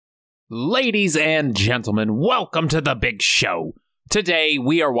Ladies and gentlemen, welcome to the big show. Today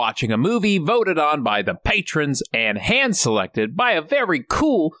we are watching a movie voted on by the patrons and hand-selected by a very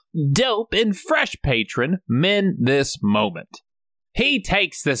cool, dope, and fresh patron, Min This Moment. He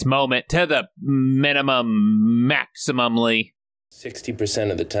takes this moment to the maximumly.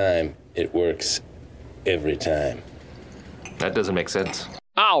 60% of the time, it works every time. That doesn't make sense.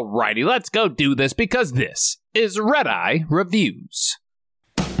 Alrighty, let's go do this because this is Redeye Reviews.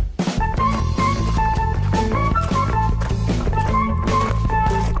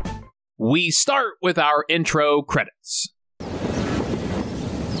 We start with our intro credits.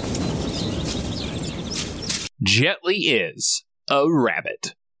 Jet Li is a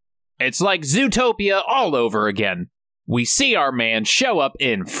rabbit. It's like Zootopia all over again. We see our man show up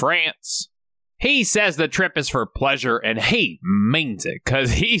in France. He says the trip is for pleasure, and he means it,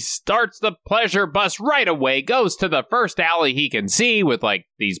 because he starts the pleasure bus right away, goes to the first alley he can see with, like,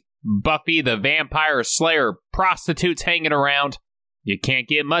 these Buffy the Vampire Slayer prostitutes hanging around. You can't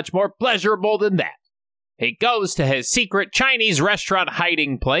get much more pleasurable than that. He goes to his secret Chinese restaurant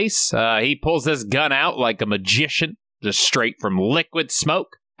hiding place. He pulls this gun out like a magician, just straight from liquid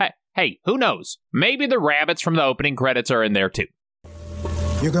smoke. Hey, who knows? Maybe the rabbits from the opening credits are in there too.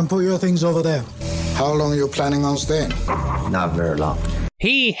 You can put your things over there. How long are you planning on staying? Not very long.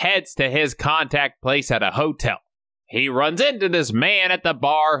 He heads to his contact place at a hotel. He runs into this man at the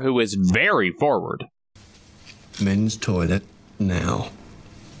bar who is very forward. Men's toilet now.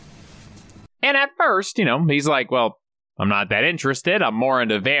 And at first, he's like, well, I'm not that interested. I'm more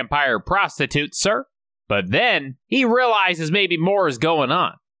into vampire prostitutes, sir. But then he realizes maybe more is going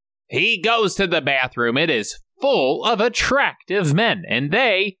on. He goes to the bathroom. It is full of attractive men, and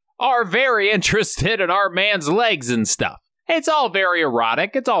they are very interested in our man's legs and stuff. It's all very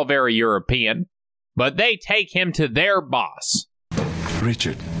erotic. It's all very European. But they take him to their boss.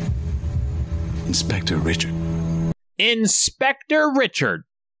 Richard. Inspector Richard. Inspector Richard.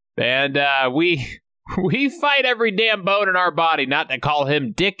 And we fight every damn bone in our body not to call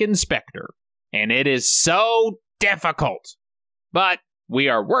him Dick Inspector. And it is so difficult. But we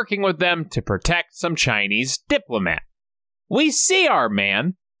are working with them to protect some Chinese diplomat. We see our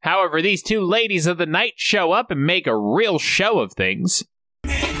man. However, these two ladies of the night show up and make a real show of things.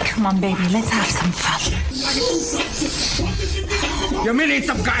 Come on, baby, let's have some fun. You mean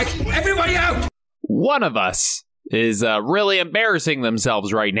some guys? Everybody out! One of us is really embarrassing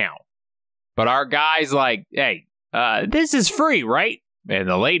themselves right now. But our guy's like, hey, this is free, right? And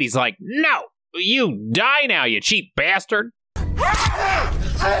the lady's like, no, you die now, you cheap bastard.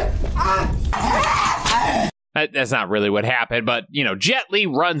 That's not really what happened, but, Jet Li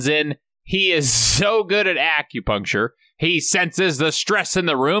runs in. He is so good at acupuncture. He senses the stress in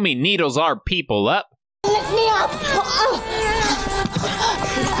the room. He needles our people up. Let me up!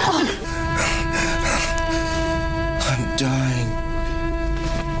 I'm dying.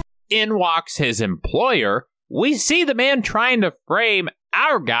 In walks his employer. We see the man trying to frame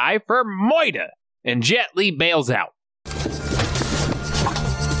our guy for moida, and Jet Li bails out.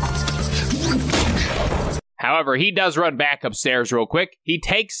 However, he does run back upstairs real quick. He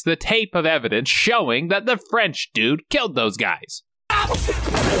takes the tape of evidence showing that the French dude killed those guys.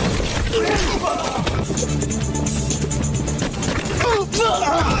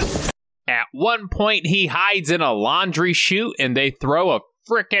 At one point, he hides in a laundry chute and they throw a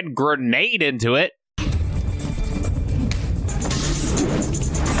frickin' grenade into it.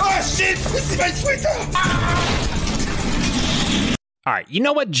 Oh, shit! It's my sweetheart! Alright, you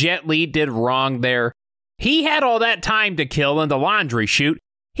know what Jet Li did wrong there? He had all that time to kill in the laundry chute.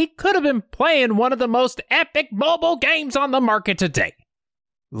 He could have been playing one of the most epic mobile games on the market today.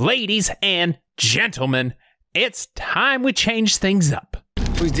 Ladies and gentlemen, it's time we change things up.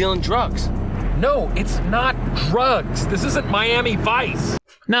 He's dealing drugs. No, it's not drugs. This isn't Miami Vice.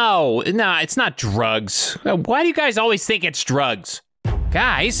 No, it's not drugs. Why do you guys always think it's drugs?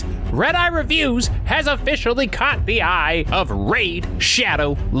 Guys, Redeye Reviews has officially caught the eye of Raid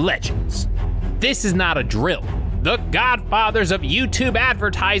Shadow Legends. This is not a drill. The godfathers of YouTube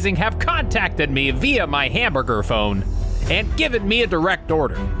advertising have contacted me via my hamburger phone and given me a direct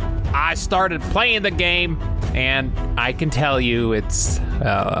order. I started playing the game, and I can tell you it's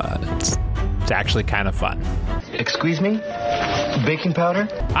actually kind of fun. Excuse me? Baking powder?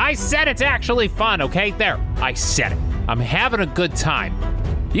 I said it's actually fun, okay? There, I said it. I'm having a good time.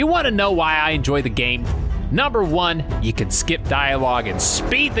 You want to know why I enjoy the game? Number one, you can skip dialogue and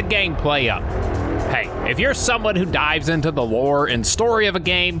speed the gameplay up. Hey, if you're someone who dives into the lore and story of a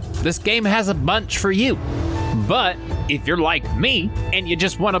game, this game has a bunch for you. But if you're like me and you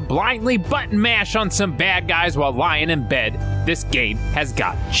just want to blindly button mash on some bad guys while lying in bed, this game has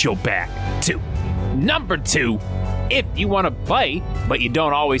got your back too. Number 2, if you want to play, but you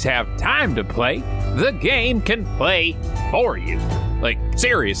don't always have time to play, the game can play for you. Like,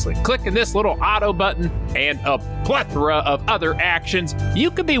 seriously, clicking this little auto button and a plethora of other actions,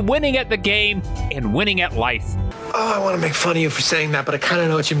 you could be winning at the game and winning at life. Oh, I want to make fun of you for saying that, but I kind of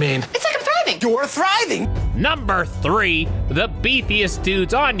know what you mean. It's like I'm thriving. You're thriving. Number 3, the beefiest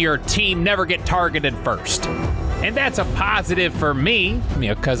dudes on your team never get targeted first. And that's a positive for me,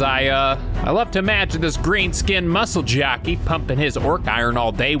 because I love to imagine this green-skinned muscle jockey pumping his orc iron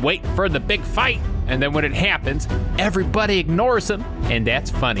all day, waiting for the big fight. And then when it happens, everybody ignores him, and that's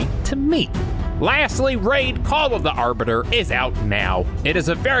funny to me. Lastly, Raid Call of the Arbiter is out now. It is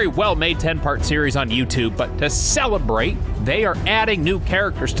a very well-made 10-part series on YouTube, but to celebrate, they are adding new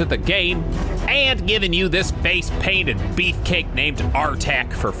characters to the game and giving you this face-painted beefcake named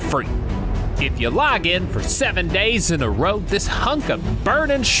Artak for free. If you log in for 7 days in a row, this hunk of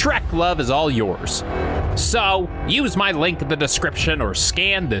burnin' Shrek love is all yours. So, use my link in the description or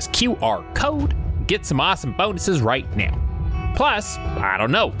scan this QR code, get some awesome bonuses right now. Plus, I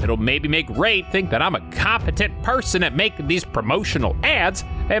don't know, it'll maybe make Raid think that I'm a competent person at making these promotional ads,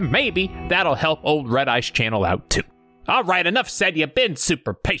 and maybe that'll help old Redeye's channel out too. Alright, enough said, you've been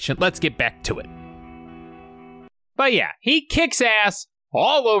super patient, let's get back to it. But yeah, he kicks ass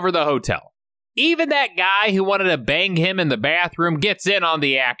all over the hotel. Even that guy who wanted to bang him in the bathroom gets in on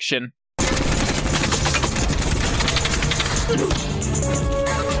the action.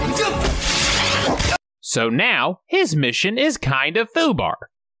 So now, his mission is kind of foobar.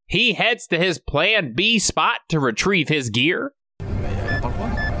 He heads to his Plan B spot to retrieve his gear.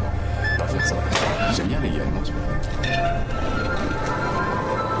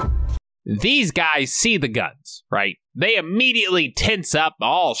 These guys see the guns, right? They immediately tense up,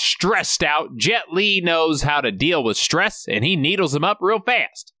 all stressed out. Jet Li knows how to deal with stress, and he needles them up real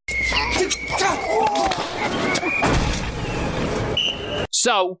fast.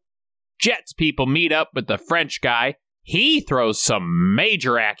 So, Jet's people meet up with the French guy. He throws some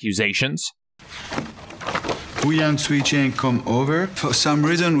major accusations. Wu Yang Sui Cheng come over. For some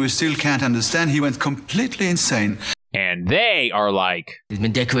reason we still can't understand, he went completely insane. And they are like, He's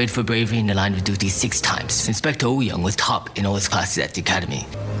been decorated for bravery in the line of duty 6 times. Inspector Wu Yang was top in all his classes at the academy.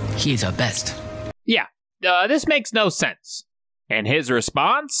 He is our best. Yeah, this makes no sense. And his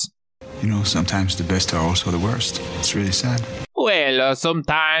response? You know, sometimes the best are also the worst. It's really sad. Well,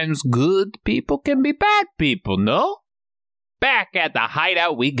 sometimes good people can be bad people, no? Back at the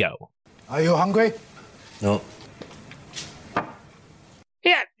hideout we go. Are you hungry? No.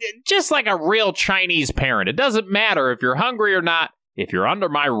 Yeah, just like a real Chinese parent. It doesn't matter if you're hungry or not. If you're under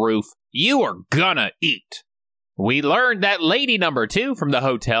my roof, you are gonna eat. We learned that lady number 2 from the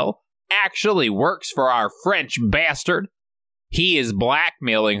hotel actually works for our French bastard. He is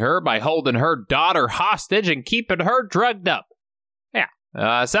blackmailing her by holding her daughter hostage and keeping her drugged up.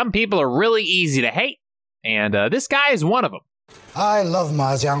 Yeah, some people are really easy to hate, and this guy is one of them. I love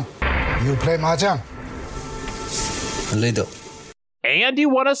mahjong. You play mahjong? A little. And you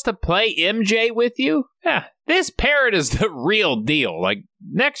want us to play MJ with you? Yeah, this parrot is the real deal. Like,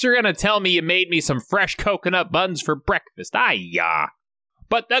 next you're gonna tell me you made me some fresh coconut buns for breakfast. Ay-ya.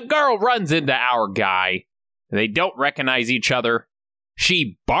 But the girl runs into our guy. They don't recognize each other.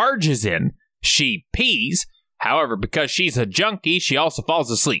 She barges in. She pees. However, because she's a junkie, she also falls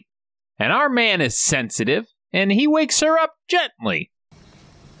asleep. And our man is sensitive, and he wakes her up gently.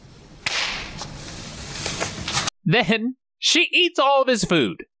 Then she eats all of his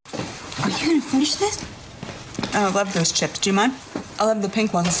food. Are you gonna finish this? Oh, I love those chips. Do you mind? I love the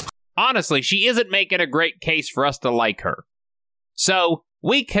pink ones. Honestly, she isn't making a great case for us to like her. So,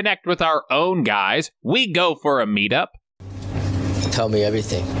 we connect with our own guys. We go for a meetup. Tell me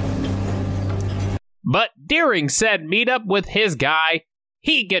everything. But during said meetup with his guy,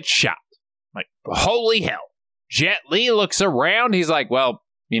 he gets shot. Like, holy hell. Jet Li looks around. He's like, well,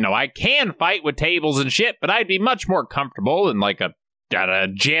 you know, I can fight with tables and shit, but I'd be much more comfortable in like a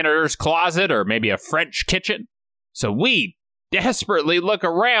janitor's closet or maybe a French kitchen. So we desperately look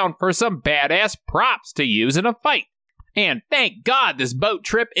around for some badass props to use in a fight. And thank God this boat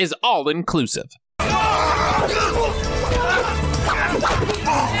trip is all inclusive.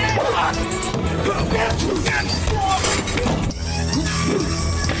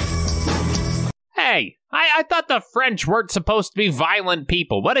 Hey, I thought the French weren't supposed to be violent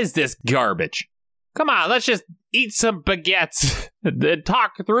people. What is this garbage? Come on, let's just eat some baguettes and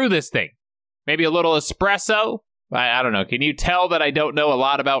talk through this thing. Maybe a little espresso? I don't know. Can you tell that I don't know a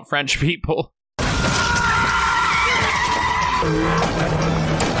lot about French people?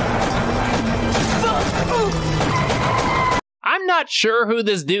 I'm not sure who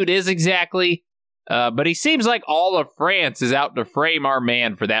this dude is exactly, but he seems like all of France is out to frame our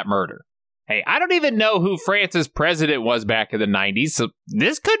man for that murder. Hey, I don't even know who France's president was back in the 90s, so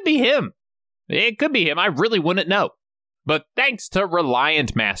this could be him. It could be him, I really wouldn't know. But thanks to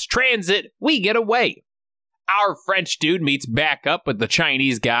Reliant Mass Transit, we get away. Our French dude meets back up with the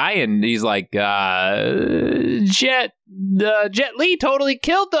Chinese guy, and he's like, Jet Li totally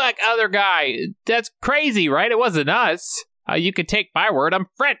killed that other guy. That's crazy, right? It wasn't us. You could take my word, I'm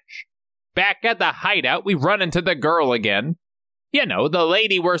French. Back at the hideout, we run into the girl again. You know, the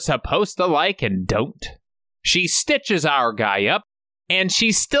lady we're supposed to like and don't. She stitches our guy up, and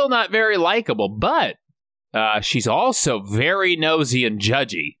she's still not very likable, but she's also very nosy and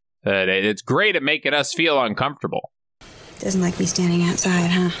judgy. It's great at making us feel uncomfortable. Doesn't like me standing outside,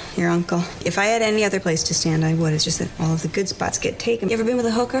 huh? Your uncle. If I had any other place to stand, I would. It's just that all of the good spots get taken. You ever been with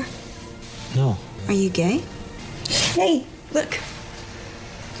a hooker? No. Are you gay? Hey, look.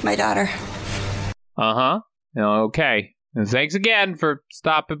 My daughter. Uh-huh. Okay. And thanks again for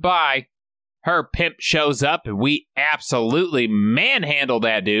stopping by. Her pimp shows up, and we absolutely manhandle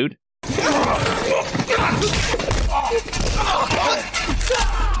that dude.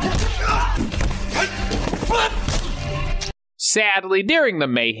 Sadly, during the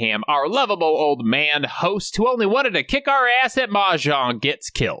mayhem, our lovable old man host who only wanted to kick our ass at Mahjong gets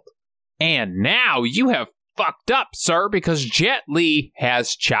killed. And now you have fucked up, sir, because Jet Li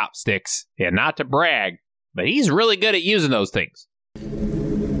has chopsticks. And not to brag, but he's really good at using those things.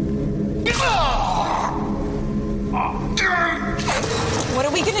 What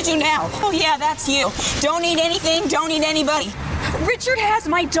are we gonna do now? Oh yeah, that's you. Don't need anything, don't need anybody. Richard has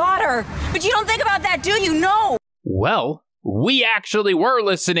my daughter. But you don't think about that, do you? No. Well, we actually were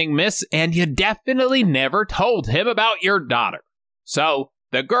listening, miss, and you definitely never told him about your daughter. So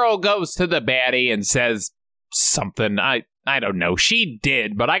the girl goes to the baddie and says something. I don't know. She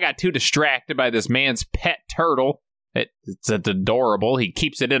did, but I got too distracted by this man's pet turtle. It's adorable. He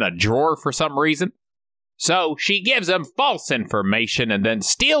keeps it in a drawer for some reason. So she gives him false information and then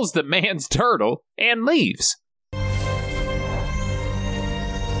steals the man's turtle and leaves.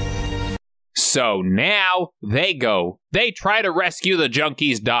 So now they try to rescue the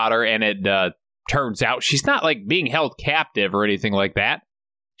junkie's daughter, and it turns out she's not like being held captive or anything like that.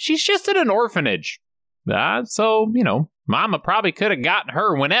 She's just in an orphanage. So, you know, Mama probably could have gotten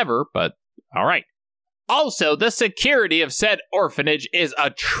her whenever, but all right. Also, the security of said orphanage is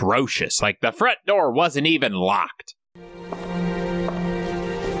atrocious. Like, the front door wasn't even locked.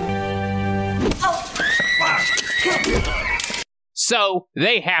 So,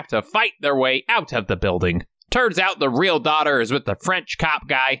 they have to fight their way out of the building. Turns out the real daughter is with the French cop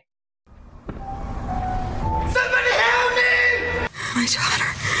guy. Somebody help me! My daughter.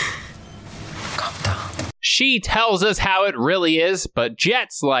 Calm down. She tells us how it really is, but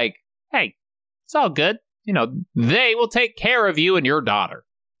Jet's like, hey, it's all good. You know, they will take care of you and your daughter.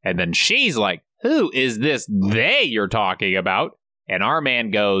 And then she's like, who is this they you're talking about? And our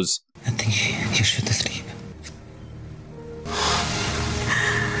man goes, I think you should sleep.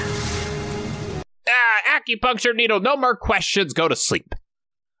 Acupuncture needle, no more questions, go to sleep.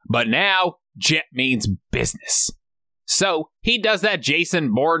 But now, Jet means business. So, he does that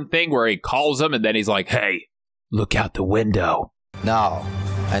Jason Bourne thing where he calls him and then he's like, hey, look out the window. Now,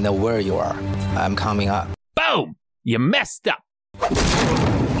 I know where you are. I'm coming up. Boom! You messed up.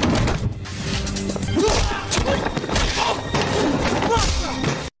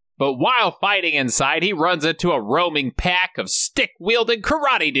 But while fighting inside, he runs into a roaming pack of stick-wielding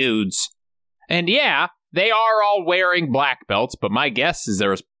karate dudes. And yeah, they are all wearing black belts, but my guess is there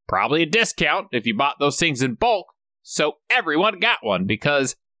was probably a discount if you bought those things in bulk, so everyone got one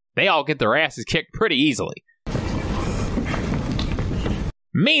because they all get their asses kicked pretty easily.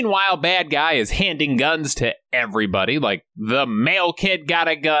 Meanwhile, bad guy is handing guns to everybody. Like, the male kid got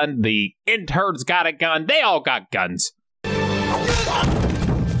a gun, the interns got a gun, they all got guns.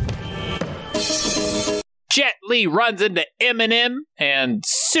 Jet Li runs into Eminem and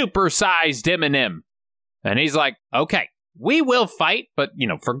supersized Eminem. And he's like, okay, we will fight, but, you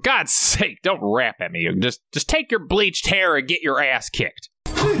know, for God's sake, don't rap at me. Just take your bleached hair and get your ass kicked.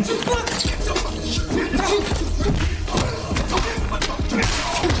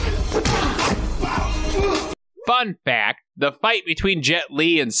 Fun fact, the fight between Jet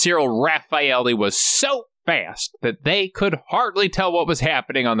Li and Cyril Raffaelli was so fast that they could hardly tell what was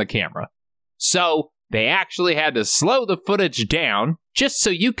happening on the camera. So, they actually had to slow the footage down just so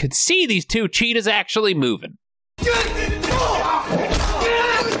you could see these two cheetahs actually moving.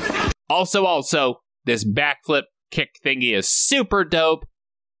 Also, this backflip kick thingy is super dope.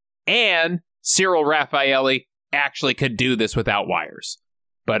 And Cyril Raffaelli actually could do this without wires.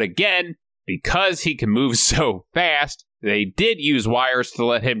 But again, because he can move so fast, they did use wires to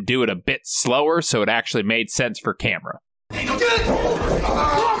let him do it a bit slower, so it actually made sense for camera.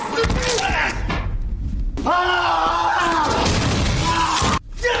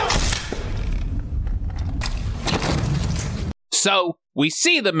 So, we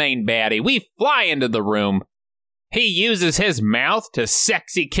see the main baddie, we fly into the room. He uses his mouth to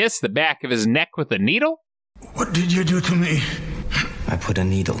sexy kiss the back of his neck with a needle. What did you do to me? I put a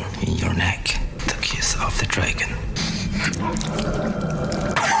needle in your neck. The kiss of the dragon.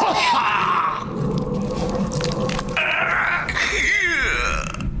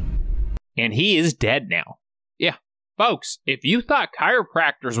 And he is dead now. Yeah, folks, if you thought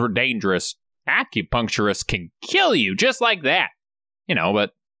chiropractors were dangerous, acupuncturists can kill you just like that. You know,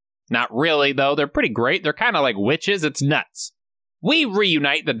 but not really, though. They're pretty great. They're kind of like witches. It's nuts. We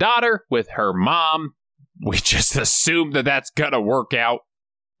reunite the daughter with her mom. We just assume that that's gonna work out.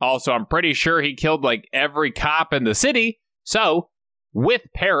 Also, I'm pretty sure he killed like every cop in the city. So, with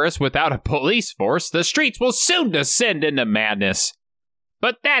Paris without a police force, the streets will soon descend into madness.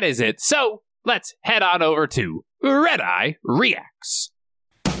 But that is it. So, let's head on over to Redeye Reacts.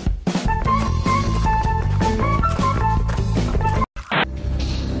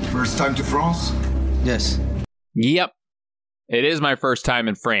 First time to France? Yes. Yep. It is my first time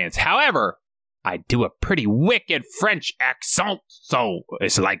in France. However, I do a pretty wicked French accent, so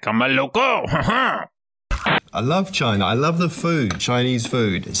it's like I'm a loco. I love China. I love the food. Chinese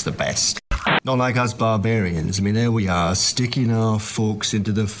food. It's the best. Not like us barbarians. I mean, there we are, sticking our forks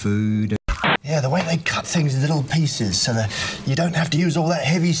into the food. Yeah, the way they cut things in little pieces so that you don't have to use all that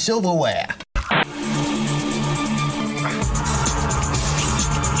heavy silverware.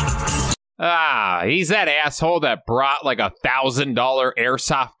 Ah, he's that asshole that brought like $1,000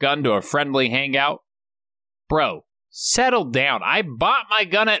 airsoft gun to a friendly hangout. Bro, settle down. I bought my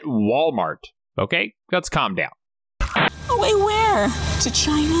gun at Walmart. Okay, let's calm down. Oh, wait, where? To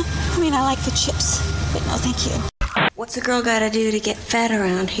China? I mean, I like the chips, but no, thank you. What's a girl gotta do to get fat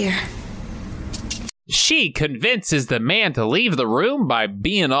around here? She convinces the man to leave the room by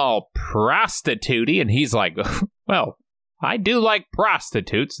being all prostitute-y, and he's like, well, I do like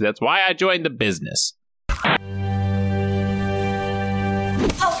prostitutes. That's why I joined the business.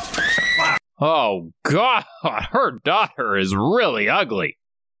 Oh, God, her daughter is really ugly.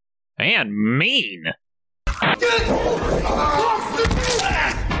 And mean.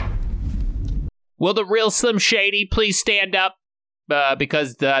 Will the real Slim Shady please stand up?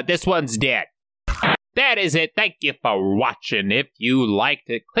 Because this one's dead. That is it. Thank you for watching. If you liked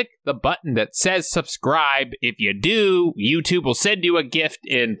it, click the button that says subscribe. If you do, YouTube will send you a gift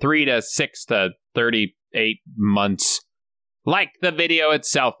in 3 to 6 to 38 months. Like the video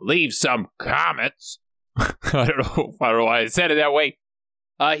itself. Leave some comments. I don't know why I said it that way.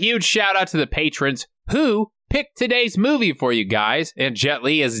 A huge shout out to the patrons who picked today's movie for you guys. And Jet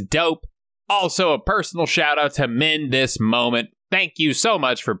Li is dope. Also, a personal shout out to Min This Moment. Thank you so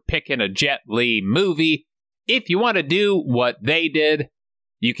much for picking a Jet Li movie. If you want to do what they did,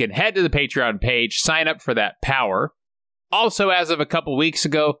 you can head to the Patreon page, sign up for that power. Also, as of a couple weeks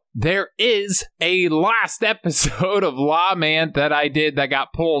ago, there is a last episode of Lawman that I did that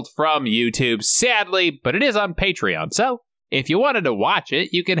got pulled from YouTube, sadly, but it is on Patreon. So, if you wanted to watch it,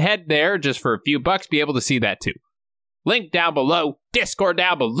 you can head there just for a few bucks, be able to see that too. Link down below, Discord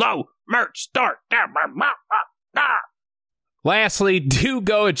down below, merch store down below. Lastly, do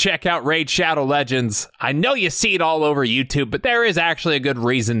go and check out Raid Shadow Legends. I know you see it all over YouTube, but there is actually a good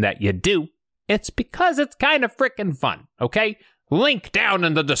reason that you do. It's because it's kind of freaking fun, okay? Link down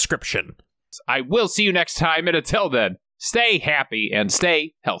in the description. I will see you next time, and until then, stay happy and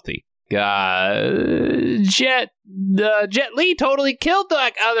stay healthy. Jet Li totally killed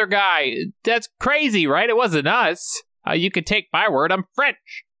that other guy. That's crazy, right? It wasn't us. You could take my word, I'm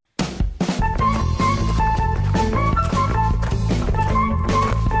French.